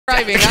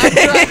driving. I'm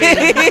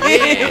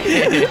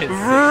driving.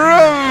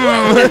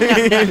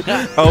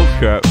 Oh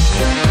crap.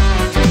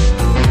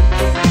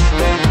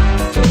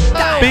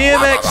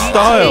 BMX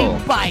style.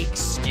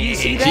 Bikes.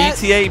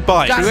 GTA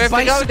bikes. Do we have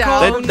to go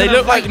down? They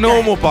look like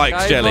normal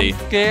bikes, Jelly. I'm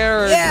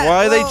scared. Yeah.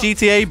 Why are they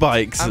GTA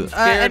bikes? I'm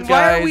scared, And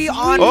why are we guys.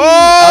 on? Oh!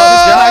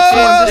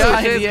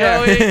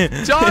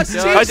 Josh is going. Josh,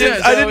 I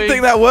didn't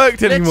think that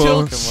worked anymore.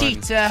 Little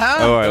cheater,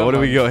 huh? All right, what do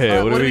we got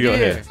here? What do we got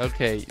here?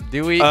 Okay,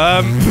 do we?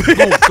 Oh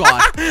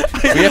God.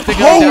 We have to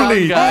go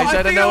Holy! down, guys. Oh,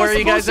 I don't know where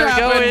you guys are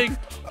going.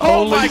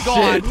 Oh my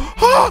God.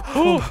 Oh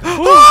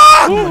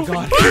Oh my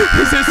God.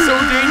 This is so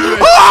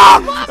dangerous.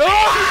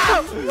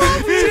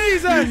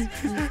 Jesus.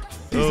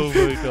 Oh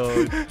my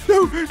God.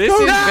 This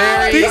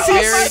This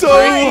is is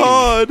so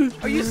hard.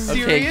 Are you Okay,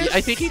 serious? I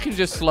think you can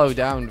just slow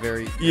down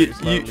very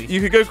slowly. You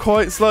could go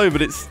quite slow,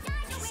 but it's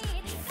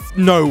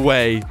no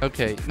way.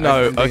 Okay.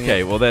 No. I'm doing Okay.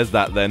 it. Well, there's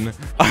that then.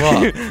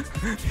 What?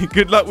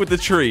 Good luck with the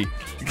tree.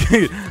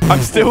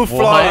 I'm still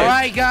flying. All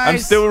right, guys. I'm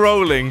still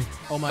rolling.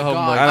 Oh my Oh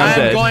God. my God. I'm I'm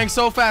dead. going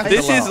so fast.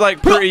 This is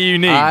like pretty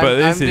unique, but I'm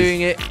this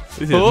doing is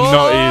it.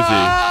 not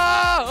easy.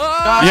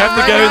 Gosh, You have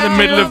to I'm go right in the on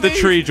middle you. of the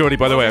tree, Jordy.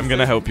 By the way, I'm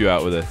gonna help you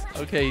out with this.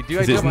 Okay, do I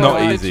 'Cause jump it's not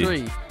over easy. the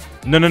tree?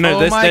 No. Oh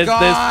There's my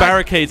God.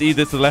 barricades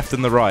either to the left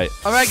and the right.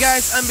 All right,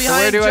 guys. I'm So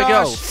behind where do I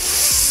go?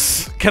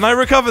 Josh. Can I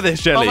recover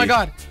this, Jelly? Oh my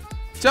God.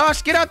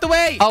 Josh, get out the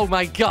way. Oh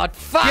my God!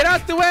 Fuck! Get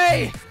out the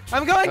way.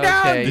 I'm going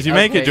down. Okay, Did you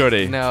make it, okay.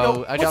 Jordy? No,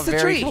 No, I what's got the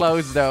very tree?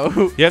 close though.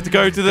 You have to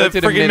go to the Go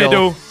to the friggin'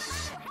 middle. middle.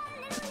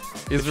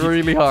 It's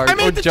really hard. I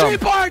made the tree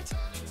part.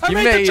 I You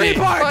made made the tree it.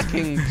 part.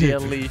 Fucking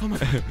jelly. Oh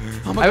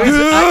my I God.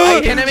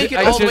 was, Can I make it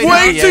I all the just way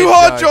Way did too the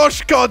hard, edge,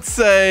 Josh. God's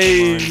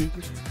sake.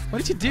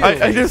 What did you do?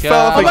 I just fell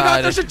God. off. Oh my God,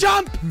 God. there's a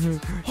jump.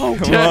 Oh,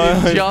 Come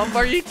Jelly on. jump?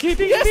 Are you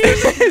kidding me?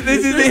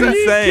 This is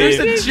there's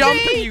insane. a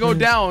jump and you go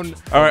down.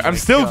 All right, I'm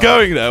still God.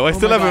 going though. I Oh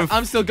still my haven't. God.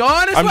 I'm still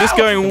going as I'm well. just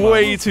going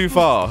way too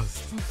fast.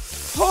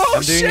 Oh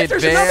I'm doing shit, it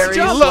there's another very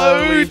jump.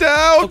 Slow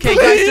down, Okay, please.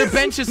 guys, they're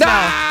benches now.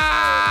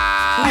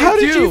 How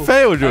did you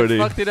fail, I Jordy?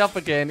 fucked it up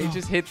again. It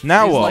just hit.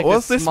 Now it's what? like the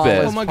What's this bit?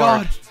 smallest Oh my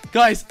part. God.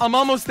 Guys, I'm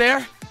almost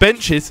there.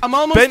 Benches. I'm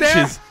almost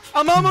Benches. there.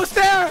 I'm almost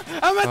there.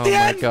 I'm at Oh the my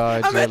end.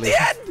 God, I'm at Jelly.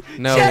 the end.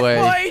 No way.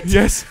 Checkpoint.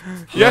 Yes.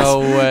 Yes. No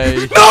way.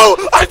 No!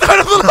 I died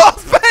on the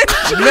last bench.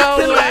 No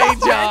way,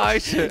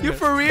 Josh. You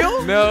for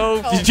real?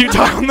 No. Did you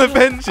die on the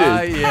benches?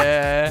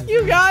 Yeah.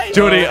 You guys?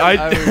 Jordy, I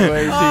was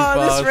way too Oh,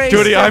 fast. this race.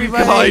 Jordy, I'm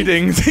everybody.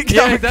 gliding.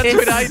 Yeah, that's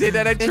what I did,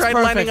 and I It's tried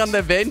landing perfect. on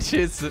the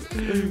benches.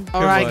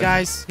 All right,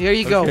 guys. Here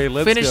you go. Okay,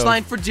 let's Finish go.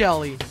 line for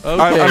Jelly.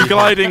 Okay. I'm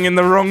gliding in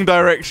the wrong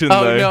direction,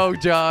 Oh though. no,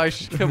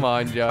 Josh! Come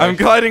on, Josh. I'm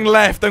gliding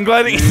left. I'm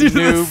gliding into the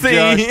Noob,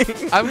 sea.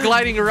 Josh. I'm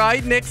gliding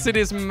right next to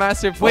this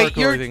massive Wait,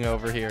 parkour thing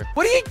over here.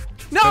 What are you?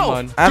 No. Come on.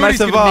 And Jordy's I gonna make me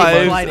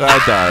survived. gliding. I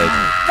died.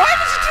 Why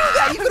did you do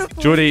that? You could have.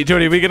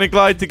 Jordy, we're gonna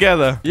glide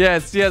together.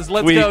 Yes, let's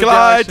We go,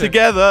 glide Josh.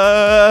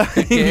 together.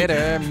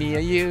 Together, me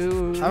and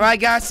you. All right,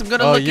 guys. I'm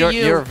gonna Oh, look you're at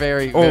you. you're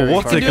very. Oh, very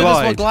what's far. a You can do this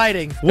while glide?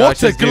 gliding. What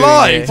Josh a is doing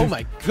glide! it. Oh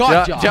my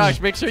God, Jo- Josh.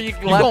 make sure you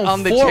land going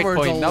on the forwards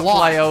checkpoint, a not lot.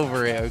 fly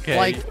over it. Okay.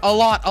 Like a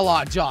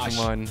lot, Josh.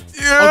 Come on.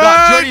 Oh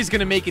God, Jordy's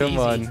gonna make it Come easy.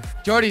 on.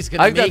 Jordy's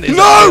gonna I've done make this it.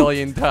 No! a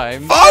million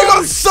times. I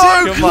got so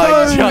Come on,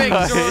 close.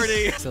 Josh.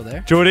 Jordy. Still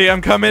there? Jordy,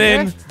 I'm coming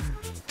in.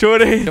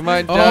 Jordy. Come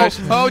on, Oh,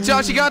 Josh.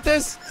 Josh, you got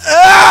this.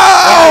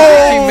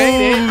 Oh, you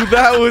made it.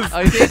 that was.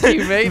 I think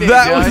you made it,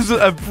 That Josh. was a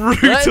Let's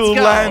brutal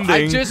go. landing.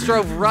 I just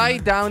drove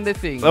right down the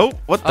thing. Oh,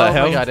 what the Oh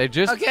hell? my God! I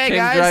just Okay, came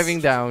guys. driving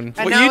down. And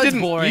Well, now you it's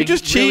didn't. boring. You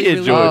just Really, cheated,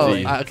 really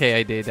Jordy. Oh, okay,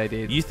 I did. I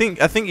think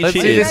you Let's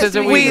do cheated. this as a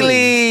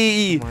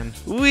wheelie. Come on.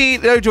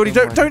 No, Jordy,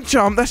 Come on. don't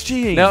jump. That's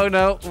cheating.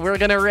 No, we're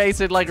gonna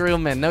race it like real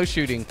men. No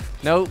shooting.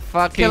 No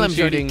fucking Kill him,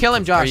 Jordy. shooting. Kill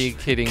him, Josh. Are you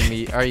kidding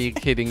me? Are you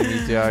kidding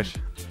me, Josh?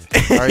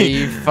 Are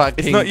you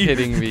fucking not you.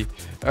 kidding me?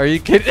 Are you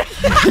kidding?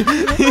 Fucking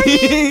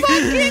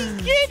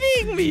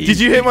kidding me? Did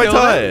you hit my killed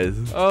him? tires?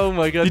 Oh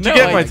my God! Did you no,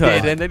 get my I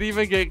tire? didn't. I didn't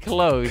even get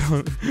close.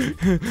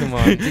 Come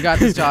on. You got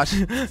this, Josh.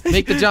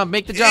 Make the jump.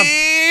 Make the jump.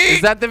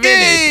 Is that the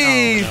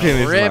finish? Oh, no.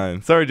 Finish Rip.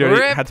 line. Sorry, Jordy.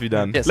 Rip. It had to be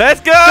done. Yes. Let's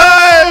go!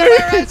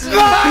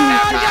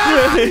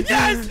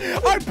 Yes!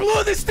 I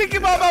blew the sticky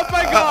bomb off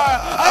my car.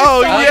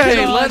 Oh, I yeah. Okay,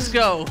 Josh. let's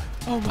go.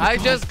 Oh my I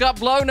God. just got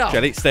blown up.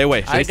 Jelly, stay away.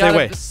 I Jelly, stay gotta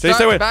away. Jelly,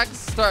 stay away. Back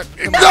start.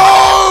 Come No!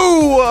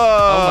 on.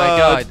 Oh my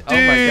God. Oh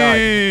my God.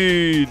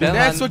 Dude. Come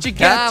That's on. what you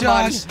get, Come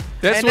on. Josh.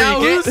 That's And what now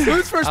you get.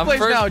 who's first I'm place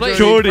first now, place.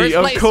 Jordy, First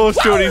of place. course,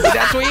 Jordy's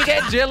That's what you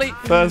get, Jelly.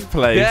 first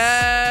place.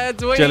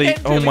 That's what Jelly, you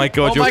get, oh my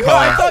God, Oh your my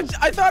car. God!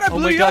 I thought I Oh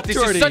blew my you God, up, this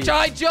Jordy. is such a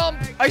high jump.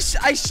 I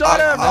shot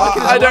him.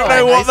 I don't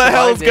know what the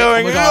hell's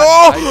going on.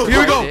 Oh, Here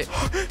we go.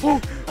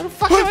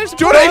 Jordy,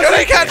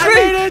 Jordy, catch I me!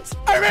 made it!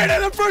 I made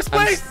it in first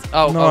place!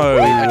 Oh, No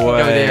wait, I can go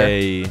there.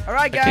 way. All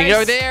right, I guys. can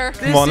go there.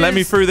 Come on, let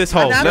me through this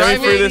hole. an Let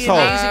me through this hole.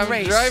 amazing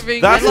race.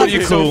 Driving. That's I what love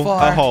you it so call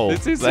far. a hole.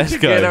 This is Let's such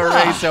a good go.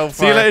 race so far.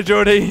 See you later,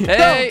 Jordy.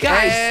 Hey,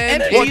 guys,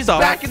 and energy's it's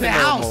back in to the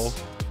normal.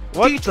 house.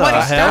 What D20 the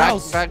hell?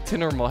 styles. Back to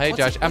normal. Hey, What's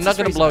Josh, this- I'm what's not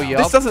this gonna blow race you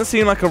This up. doesn't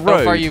seem like a So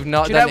far, road. you've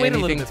not Should I done wait a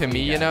little anything bit to for me,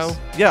 you you know. guys?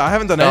 Yeah, I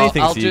haven't done So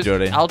anything I'll to you, just,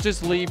 Jordy. I'll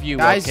just leave you.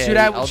 Guys, okay? should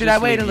I'll I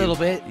just wait a leave little you.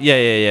 bit?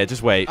 Yeah.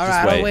 Just wait. All Just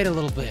right, wait. I'll wait a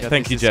little bit. God,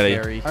 Thank this you, is Jelly.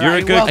 scary. All You're a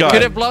right, good well, I guy.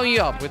 could have blown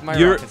you up with my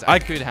rockets. I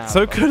could have.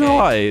 So could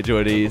okay? I,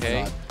 Jordy.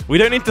 Okay. We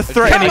don't need to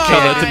threaten Come each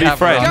other on. to be Have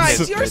friends. rockets.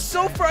 Guys, you're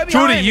so far behind.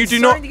 Jordy, you It's do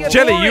not. starting to get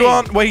Jelly, you boring.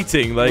 aren't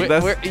waiting. Like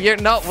that's. You're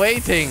not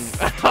waiting.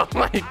 Oh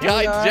my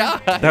God,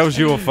 Josh. That was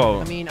your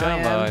fault. I mean, Come I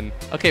am. on.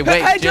 Okay,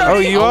 wait. Hey, Jelly. Oh,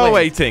 you I'll are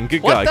wait. waiting.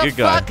 Good What guy. the Good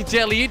guy. fuck,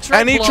 Jelly? You tried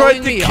And he blowing tried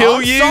to me kill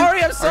up. you.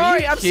 Sorry, I'm you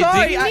sorry. I'm kidding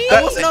sorry. me?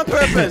 That wasn't on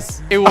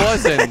purpose. It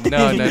wasn't.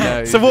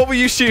 No. So what were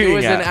you It shooting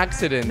was an at?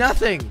 accident.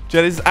 Nothing.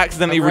 Jelly's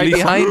accidentally I'm right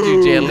released. behind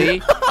you,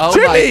 Jelly. Oh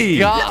Jelly! my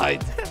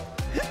God.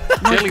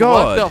 My Jelly,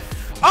 God. what the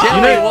Oh, Jelly,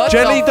 You know, what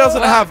Jelly the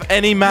doesn't fuck? have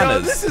any No,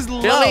 manners. this is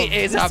love. Jelly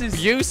is This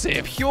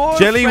abusive. pure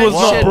Jelly was not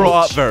friendship.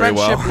 brought up very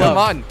well. Friendship Come love.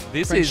 on.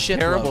 This is Friendship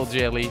terrible, love.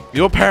 Jelly.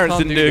 Your parents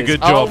Can't didn't do a this.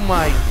 good job. Oh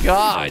my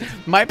God.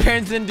 My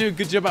parents didn't do a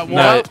good job at No,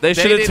 work. they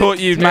should have did taught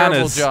a you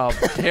manners. Terrible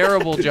job.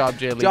 Terrible job,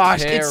 Jelly.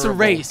 Josh, it's a Terrible.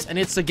 race and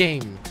it's a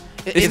game.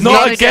 It's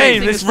not a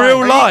game. Everything This is real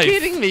fine. life. Are you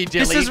kidding me,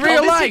 Jelly? This is Call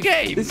real a life.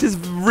 game. This is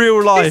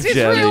real life, This is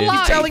Jelly. real You're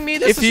life. telling me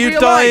this If is you real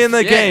die life? in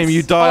the Yes. game,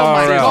 you die Oh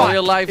my IRL. God.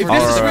 Real life If or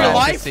this is real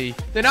fantasy?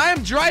 life, then I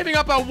am driving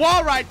up a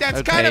wall right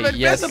that's kind of Okay,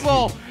 yes.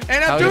 invisible,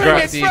 and How I'm doing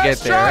fast it do you get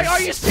first there? try.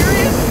 Are you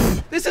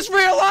serious? This is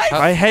real life.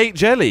 I hate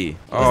Jelly.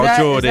 Oh, is that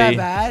Jordy.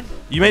 bad?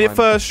 You made Come it on.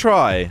 first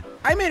try.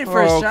 I made it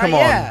first try. come on.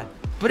 Yeah.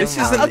 But This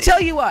it's isn't- I'll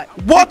tell you what.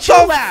 What Chill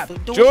the lap.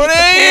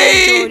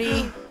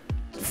 Jordy!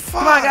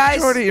 Come on, guys.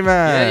 Jordy, Yeah,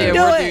 man. we're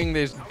Do it. doing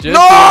this. Just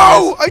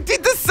No! I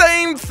did the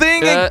same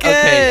thing again.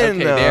 Okay,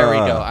 there we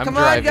go. I'm Come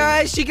driving. on,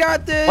 guys. She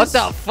got this. What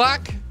the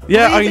fuck?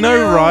 Yeah, Believe I in know,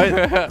 you.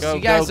 right? Go,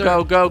 You guys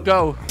go,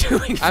 go.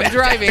 Doing I'm fantastic.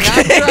 driving.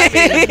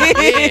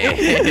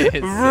 Yes.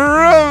 Vroom.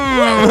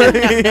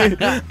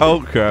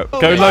 Oh crap! Go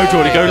low,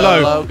 Jordy. Go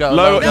low. Go Low,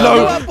 low. No, low,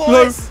 go up, low.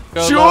 boys.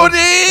 Go Jordy! What the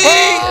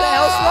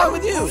hell's wrong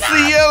with you?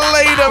 See you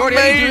later, Jordy,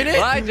 are you doing mate. it?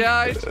 Bye,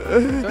 Josh.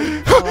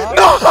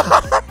 No.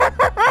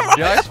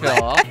 Josh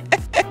fell off.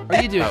 What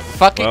are you doing?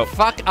 Fuck off.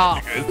 Last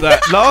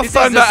This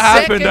time is the that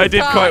happened, I second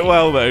did quite time.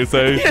 well though.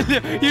 So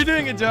You're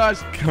doing it, Josh.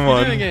 come You're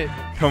on, doing it.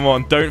 come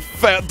on, don't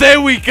fail.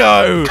 There we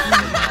go.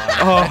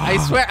 Oh. I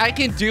swear I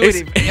can do it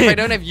if I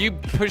don't have you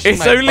pushing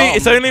It's my only bum.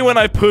 it's only when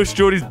I push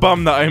Jordy's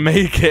bum that I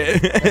make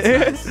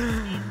it.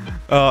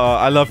 Oh,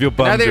 I love your Now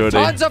bum, there are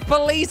Jordy. tons of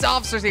police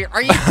officers here.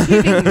 Are you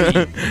kidding me?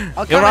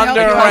 I'll You're come and under help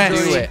you out, I can't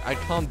arrest. do Jordy. it. I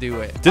can't do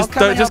it. Just I'll come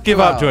don't. and Just help give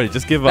you up, out. Jordy.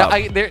 Just give No, up.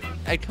 I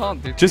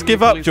can't. There's Just too many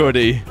give up, police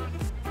Jordy.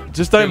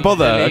 Just don't officers.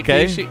 bother, Jelly,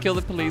 okay? please kill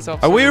the police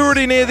officers. Are we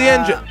already near the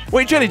end? Uh,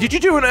 Wait, Jelly, did you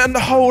do a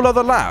whole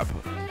other lap?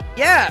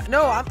 Yeah,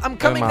 no, I'm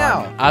coming Come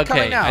now. on. I'm Okay,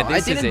 coming now. this I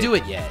is didn't it. do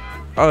it yet.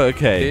 Oh,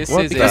 okay. This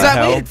What is the it. Because I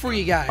hell? waited for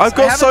you guys. I've I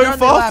got haven't so done the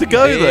far lap to yet.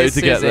 go though This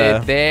to get is there.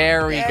 it.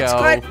 There we Yeah,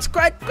 go. It's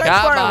quite Come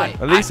far on. away.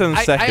 At least I'm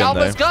second, I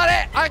almost though. got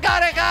it. I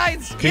got it,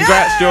 guys.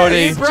 Congrats, Jordy.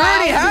 Yes,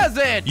 Jordy has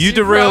it. You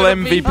the real proud of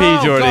me? MVP,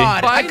 Oh, Jordy.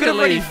 God. I could have Finally.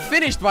 already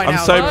finished by I'm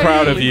now. so Jordy.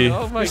 proud of you.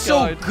 Oh my You're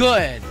so God.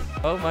 good.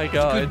 Oh my Good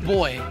God.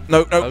 boy.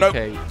 No, no, no.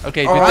 Okay.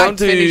 Okay. All But right, don't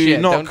finish dude,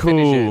 it. not Don't cool.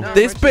 finish it. No,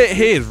 This we're bit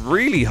just- here is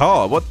really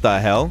hard. What the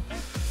hell?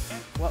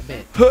 What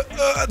bit?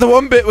 The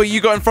one bit where you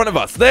got in front of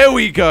us. There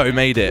we go.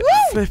 Made it.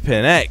 Woo!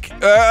 Flipping heck.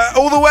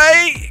 All the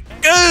way.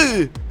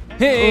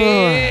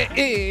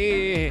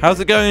 How's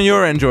it going on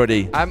your end,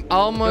 Jordy? I'm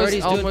almost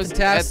Jordy's doing at the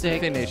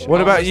fantastic. finish.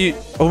 What about you?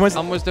 Almost.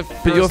 Almost the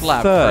But you're first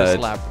lap. third. First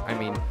lap. I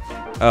mean,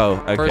 Oh,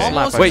 okay. First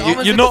lap, Wait,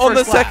 almost you're at not the on the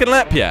first lap. second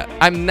lap yet?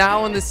 I'm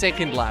now on the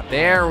second lap.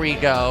 There we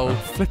go.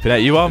 Flipping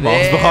heck, you are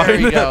miles There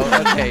behind. we go.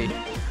 Okay.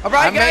 All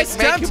right, I'm guys,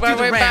 time to making my do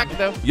the way ramp. back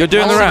though. You're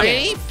doing the ramp.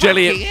 Already?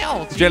 Jelly, Fucking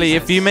hell, Jelly,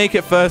 if Jesus. you make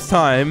it first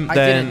time, I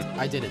then didn't.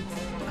 I didn't.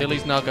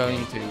 Jelly's not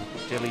going to.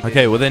 Jelly. Did.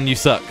 okay. Well, then you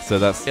suck. So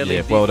that's Jelly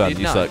yeah. did- Well done. did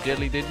You not. suck.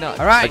 Jelly did not.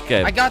 All right,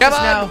 Okay. I got Come this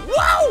on. now.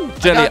 Woo!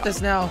 Jelly, I got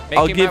this now.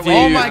 I'll Making give my way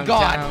you- Oh my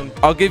God. downtown.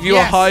 I'll give you a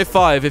Yes. high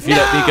five if you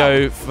let me No.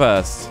 go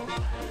first.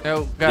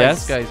 No, guys,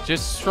 Yes? guys,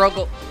 just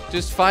struggle.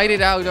 Just fight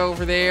it out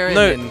over there. And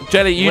No, then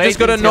Jelly, you wait just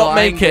gotta until not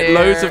make I'm it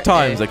loads there of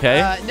times, and-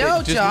 okay?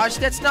 No, Just- Josh,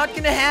 that's not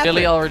gonna happen.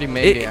 Jelly already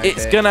made it. I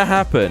It's bet. gonna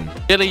happen.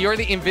 Jelly, you're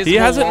the invisible. He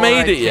hasn't wall made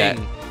ride it yet.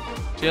 king.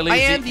 Jelly's I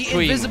am the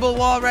queen. invisible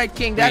wall ride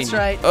king. That's Queen.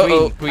 right.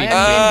 Uh-oh. Queen. I am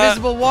the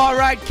invisible wall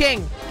ride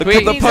king. The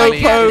Queen, means I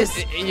po-po. got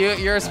this.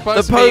 You're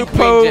supposed The to be a po-po.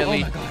 queen, Oh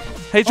Jelly. my God.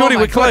 Hey, Jordy, Oh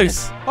my we're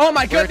close. Oh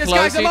my We're goodness, close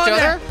guys, to I'm each on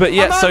other? there. But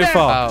yet, I'm on so there.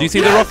 far. Oh. Do you see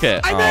the Yes,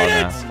 rocket? I Oh, made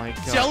no. it. Oh my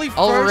God. Jelly first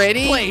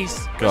Already?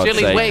 place. God's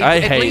Jelly, sake. wait. I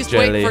At hate least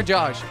Jelly. wait for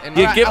Josh. And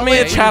Yeah, Alright, give I'll me wait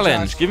a for you,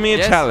 challenge. Josh. Give me a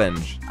Yes.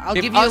 challenge. I'll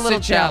Give give you a us little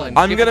a challenge.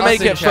 I'm Give gonna us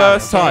make a it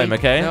first challenge, time,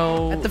 okay?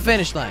 No. At the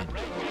finish line.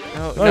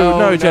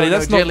 No, Jelly,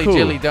 that's not Jelly, cool.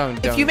 Jelly,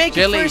 don't. If you make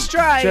Jelly. it first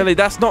try, Jelly,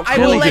 that's not I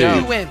cool, will let dude.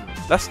 you win.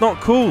 That's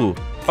not cool.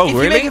 Oh, If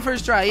really? you make it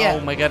first try, yeah. Oh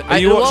Oh my God. Are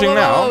you watching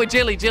now?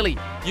 Jelly, Jelly.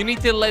 You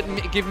need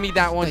to give me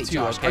that one Wait, too,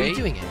 Josh, okay? are you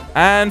doing it?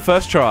 And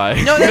first try.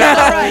 No,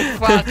 that's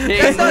not right. Fucking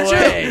That's not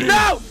way. true.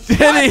 No.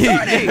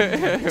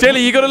 Jelly!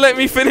 Jelly, you gotta let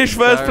me finish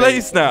first Sorry.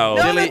 place now.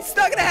 No, Jelly- that's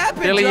not gonna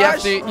happen, Jelly, you Josh.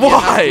 have to. you Why?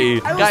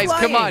 have to- I was Guys,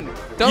 lying. come on.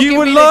 Don't You give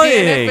were me the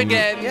lying. DNF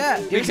again. Yeah,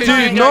 because you're you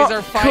lying. guys not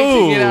are fighting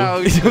cool. it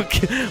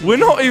out. We're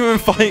not even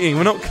fighting.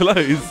 We're not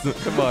close.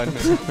 Come on.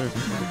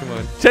 Come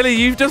on. Jelly,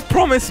 you've just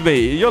promised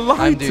me. You're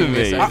lying to doing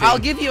this, me. I'm I'll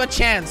give you a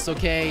chance,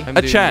 okay? I'm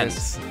A doing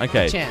chance.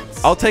 Okay. A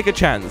chance. I'll take a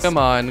chance. this. Come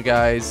on,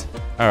 guys.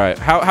 All right.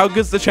 How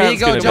good's the Here you chance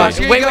go, gonna Josh.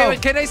 be? Here you Wait, go.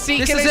 wait. Can I see?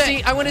 This Can I is it.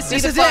 see? I want to see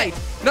This the is it. fight.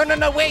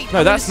 No, wait. No,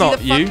 I that's wanna not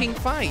see the you. fucking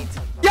fight.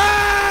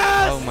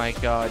 Yes! Oh my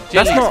God.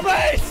 That's Jelly, not.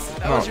 That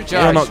was your You're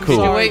chance. not cool. Can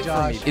you Sorry, wait for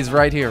Josh. me? It's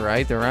right here,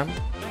 right? The ramp.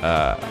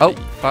 Oh,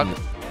 Fuck.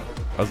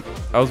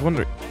 I was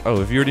wondering. Oh,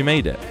 have you already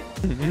made it?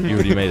 You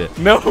already made it.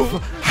 No.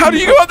 How do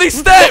you go up these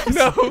steps?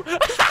 No.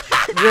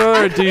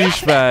 You're a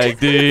douchebag,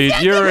 dude.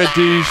 You're a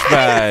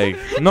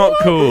douchebag. Not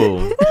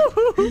cool.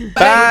 Wait,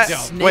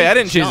 I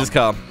didn't choose this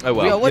car. Oh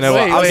well. Yo, You know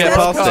what? wait, I'll wait, get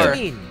what's past car?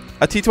 it.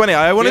 A T20.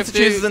 I wanted to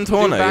choose a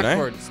Zentorno, you know?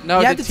 backwards. No,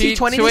 You the had the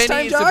T20 this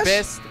time, is Josh? the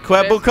best.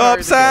 Quebble best car Cup to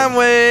go.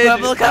 sandwich.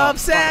 Double cup fuck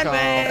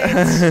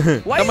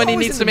sandwich. Why are you Somebody always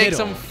needs in to the make middle?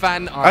 some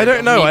fan art. I don't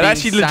of know. me I being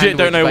actually legit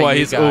don't know sandwiched by why you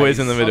he's always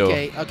in the guys. middle.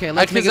 Okay,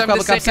 let's make Because a I'm double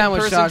the cup second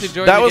sandwich, person Josh. to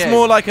join That the was game.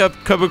 more like a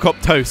Quebble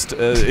Cup toast.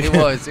 It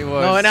was.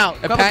 No, and out.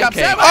 A Double cup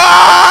pancake. sandwich.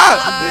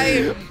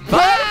 Ah!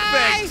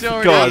 Perfect,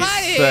 Jordan. God's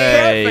I'm sake.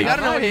 Perfect. I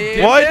don't know what you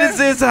did Why there. does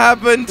this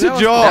happen to That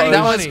was Josh? funny.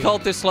 That was Funny.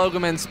 called the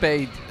Slogan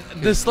Spade.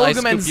 The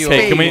Slogan I scoop you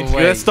Okay, can we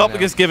away, let's stop you know.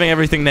 just giving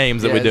everything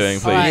names that we're Yes. doing,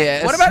 please? Alright,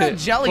 Yes. what about a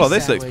jelly Well,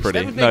 this looks sandwich? pretty.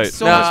 That would No, make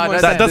so no, much more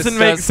that That sense. doesn't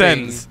make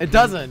disgusting. sense. It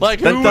doesn't. Like,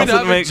 That who would doesn't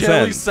have make a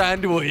jelly sense.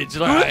 sandwich?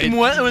 Like,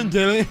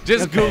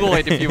 just Google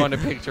it if you want a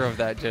picture of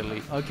that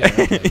jelly.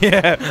 Okay.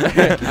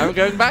 Yeah. I'm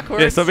going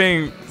backwards. Yeah, stop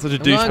being such a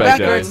going douchebag,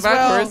 backwards. Joe.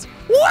 Backwards.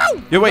 Woo!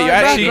 Yeah, wait, you Going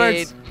actually.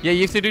 backwards. Yeah,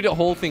 you have to do the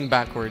whole thing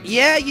backwards.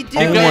 Yeah, you do.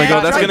 Oh my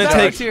God, that's Right gonna back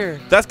take- here.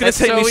 That's gonna That's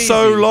take me so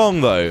so easy.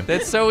 long, though.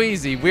 That's so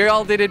easy. We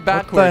all did it What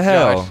backwards. the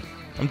hell? Josh.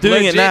 I'm doing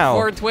Legit it now.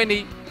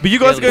 420. But you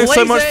guys are going so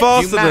Blaze much it.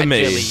 faster You than mad,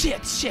 me. Jelly.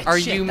 Shit. Are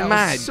shit, you that was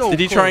mad? so Did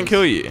he try and close.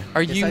 kill you?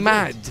 Are Yes, you I did.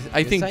 mad? I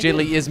Yes, think I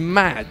Jelly did. is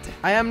mad.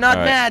 I am not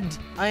Alright. mad.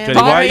 I am Jelly,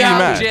 not why are you Calm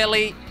mad? down,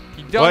 Jelly.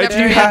 You don't Why have do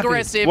to you be have?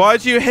 aggressive. Why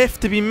do you have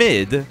to be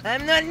mid?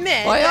 I'm not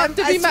mad. Why have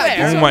to I be mad?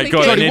 swear. It's Oh my only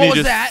God! I Jelly, nearly what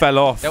was just that? fell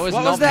off. That was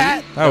What not was that?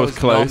 me. That was not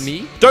close.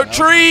 me. Don't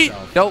treat!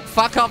 No,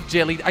 fuck off,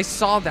 Jelly. I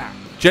saw that.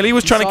 Jelly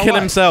was You trying to saw kill what?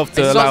 himself I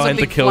to saw allow him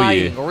to something kill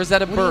flying. you. Or was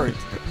that a bird?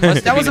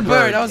 That was a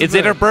bird. That was Is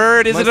it a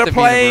bird? Is Must it a have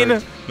been a plane?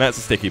 bird. No, it's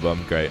a sticky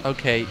bomb. Great.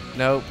 Okay,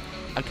 no.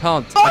 I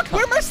can't. I Fuck! can't.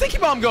 Where'd my sticky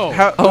bomb go?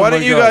 How, Oh why my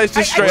don't you God. guys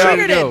just straight I up?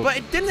 triggered go. it, but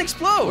it didn't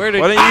explode. Where did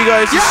Why don't you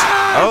guys just?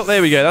 Yes! Oh,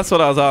 there we go. That's what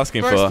I was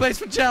asking First for. place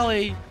for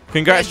Jelly.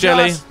 Congrats, Hey,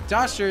 Jelly.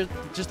 Josh, you're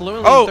just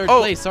literally Oh, in third oh,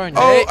 place, aren't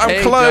you? oh, Hey, I'm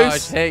hey,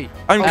 close. Josh, hey.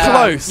 I'm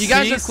close. You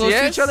guys are Peace, close to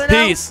yes? each other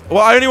now? Peace. Well,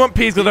 I only want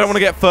peace because I don't want to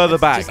get further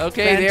back. just-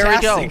 Okay, there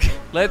we go. Fantastic.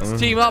 Let's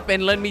team up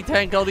and let me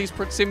tank all these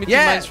proximity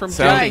Yeah, mines from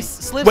Sound- Jelly. guys,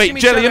 slip Wait, stream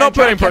each Jelly, other you're not and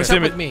try putting to catch up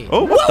proximity. with me.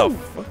 Oh, what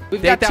the?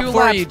 We've Take got that 2 for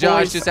laps, you,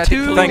 Josh. boys. Just had to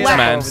 2 clean Thanks, laps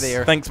man. over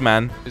there. Thanks,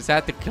 man. Just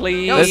had to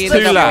clean. No, There's it slip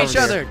 2 stream laps. each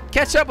other.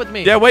 Catch up with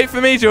me. Yeah, wait for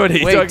me, Jordy.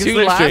 so I Wait, can 2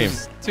 slipstream.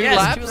 laps? 2 Yes,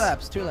 laps? 2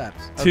 laps. 2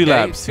 laps. Two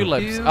laps. 2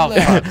 laps. Two Oh,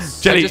 laps.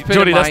 fuck. Jelly, I just put a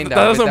Jordy, mine that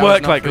down, doesn't but that was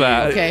work not like for you.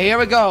 that. Okay, here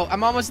we go.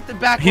 I'm almost at the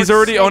back. He's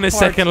already on his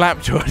second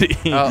lap, Jordy.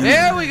 Oh.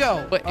 There we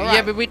go. But, All yeah,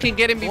 right. but we can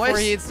get him before Boys.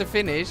 he hits the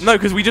finish. No,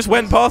 because we just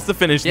went past the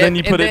finish, Yeah, then you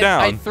and put it then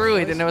I down. threw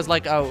it, and I was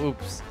like, oh,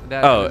 oops.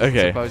 That Oh, was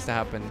okay. supposed to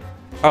happen.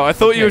 Oh, I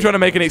thought you were Okay. trying to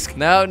make an excuse.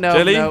 No, no,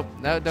 Jelly? no,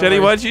 no, don't Jelly,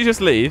 worry. why did you just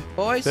leave?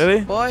 Boys,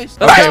 Jelly? boys.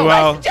 Okay, Oh,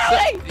 well.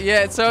 Jelly!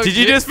 Yeah, so... Did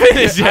you just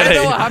finish, I don't know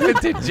Jelly? what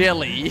happened to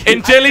Jelly.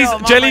 In Jelly's, know,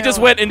 Jelly Mama. just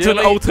went into an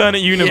Jelly- alternate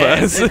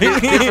universe. Yeah,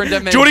 different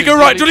dimension. Jordy, go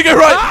right. Jordy, Jelly-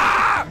 go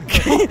right.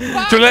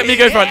 Jordy, let me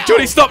go front.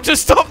 Jordy, stop.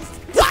 Just stop.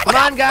 Come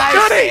on, guys.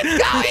 Jordy.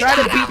 Try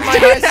to beat my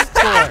highest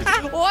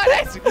score.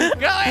 What is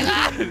going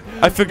on?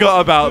 I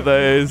forgot about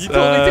those. You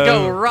told me to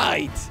go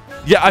right.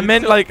 Yeah, I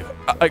meant like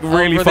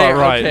really Over far there,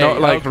 right, okay, not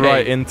like okay.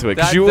 right into it.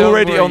 Because That- you were don't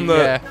already worry, on the.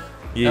 Yeah.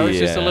 Yeah. I was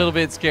just a little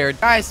bit scared.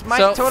 Guys, my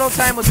So- total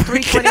time was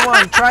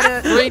 3:21. Try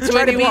to beat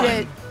 3:21.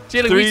 it.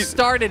 Jelly, Three- we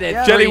started at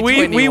Yeah. Jelly, we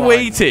 3:21.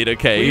 waited,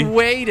 okay? We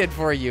waited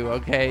for you,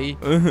 okay?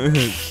 We're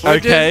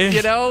Okay. Just,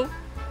 you know,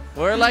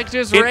 we're like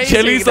just It, racing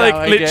Jelly's now, like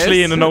I literally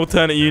guess. in an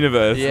alternate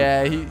universe.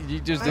 Yeah, he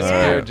just Yeah.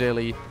 disappeared,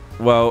 Jelly.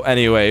 Well,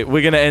 anyway,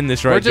 we're gonna end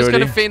this, right, We're just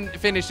Jordy? gonna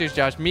finish this,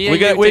 Josh. Me and We're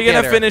gonna, you we're gonna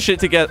together. finish it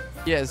together.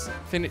 Yes.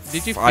 Did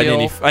you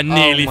fail? I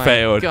nearly oh my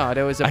failed. God,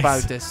 I was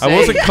about to say. I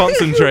wasn't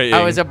concentrating.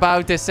 I was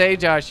about to say,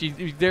 Josh.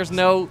 There's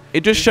no.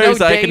 It just there's shows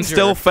no that I can danger.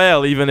 still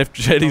fail even if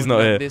Jelly's No,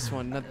 not here. This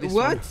one, not this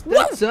What? one.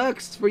 That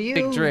sucks for you.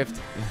 Big drift.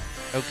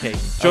 Okay.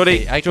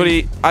 Jordy, okay,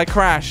 Jordy, I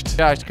crashed.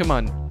 Josh, come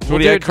on.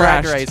 Jordy, we'll I do a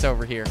drag crashed. race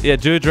over here. Yeah,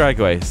 do a drag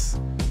race.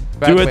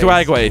 Do a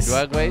drag race.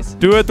 Drag race.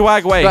 Do a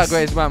drag race. Drag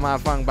race. Bam, bam,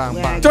 bang, bang,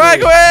 bang.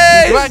 Drag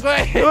race! Drag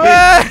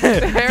race.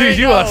 There Dude, we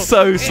you go. are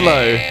so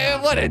slow.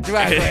 What a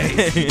drag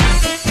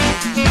race.